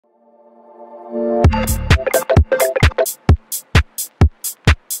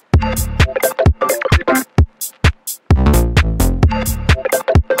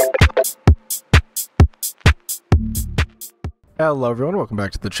Hello everyone, welcome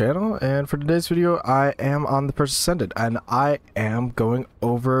back to the channel, and for today's video I am on the Descendant and I am going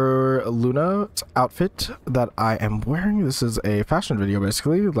over Luna's outfit that I am wearing. This is a fashion video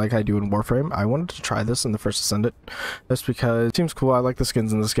basically, like I do in Warframe. I wanted to try this in the first Descendant just because it seems cool. I like the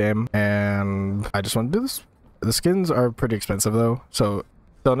skins in this game and I just want to do this. The skins are pretty expensive though, so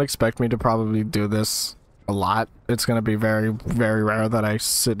don't expect me to probably do this a lot. It's going to be very, very rare that I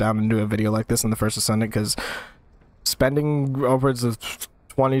sit down and do a video like this in the first Descendant because spending upwards of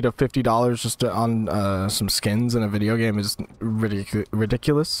 $20 to $50 just on some skins in a video game is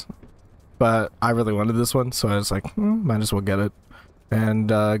ridiculous. But I really wanted this one, so I was like, might as well get it and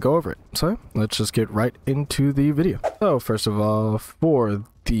go over it. So let's just get right into the video. So first of all, for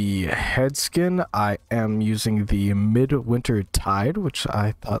the head skin, I am using the Midwinter Tide, which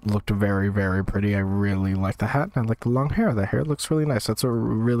I thought looked very, very pretty. I really like the hat and I like the long hair. The hair looks really nice. That's what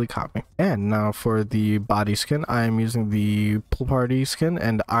really caught me. And now for the body skin, I am using the Pool Party skin,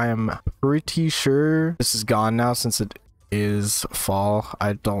 and I am pretty sure this is gone now since it is fall.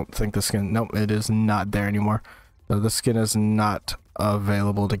 I don't think the skin, nope, it is not there anymore. So the skin is not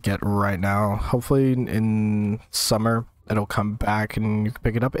available to get right now. Hopefully in summer it'll come back and you can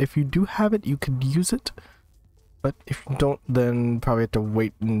pick it up. If you do have it, you could use it, but if you don't, then probably have to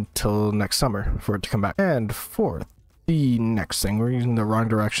wait until next summer for it to come back. And for the next thing, we're using the Wrong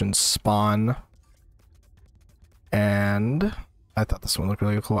Direction Spawn, and I thought this one looked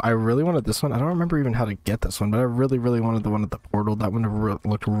really cool. I really wanted this one. I don't remember even how to get this one, but I really wanted the one at the portal. That one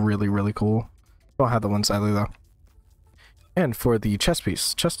looked really cool. Don't have the one sadly though. And for the chest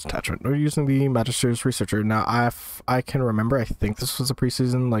piece, chest attachment, we're using the Magister's Researcher. Now, I can remember, I think this was a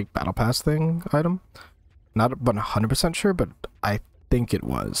preseason, like, Battle Pass thing item. Not 100% sure, but I think it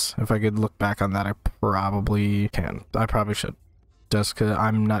was. If I could look back on that, I probably can. I probably should. Just because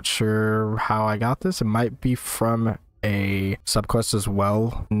I'm not sure how I got this. It might be from a subquest as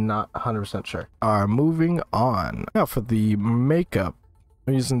well. Not 100% sure. Moving on. Now, for the makeup.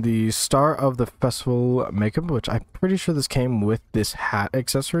 I'm using the Star of the Festival makeup, which I'm pretty sure this came with this hat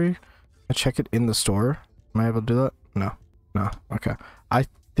accessory. I check it in the store. Am I able to do that? No. Okay. I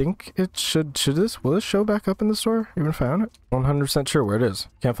think it will this show back up in the store even if I own it? 100% sure where it is.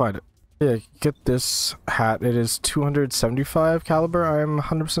 Can't find it. Yeah, get this hat. It is 275 caliber. I'm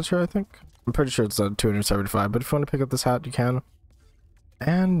 100% sure, I think. I'm pretty sure it's 275, but if you want to pick up this hat, you can.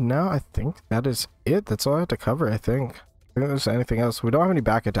 And now I think that is it. That's all I have to cover, I think. I don't think there's anything else. We don't have any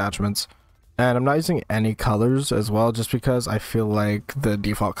back attachments, and I'm not using any colors as well, just because I feel like the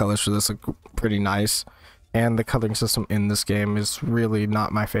default colors for this look pretty nice, and the coloring system in this game is really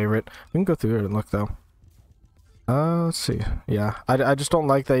not my favorite. We can go through it and look though. Let's see. Yeah, I just don't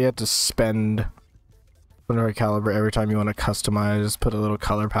like that you have to spend whatever caliber every time you want to customize, put a little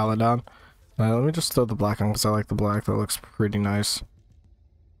color palette down. Let me just throw the black on because I like the black. That looks pretty nice.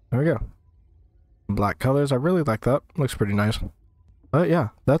 There we go. Black colors, I really like that. Looks pretty nice. But yeah,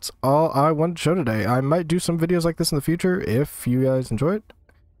 that's all I wanted to show today. I might do some videos like this in the future if you guys enjoy it.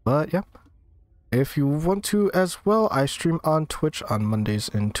 But yeah, if you want to as well, I stream on Twitch on Mondays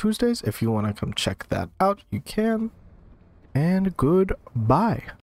and Tuesdays. If you want to come check that out, you can. And goodbye.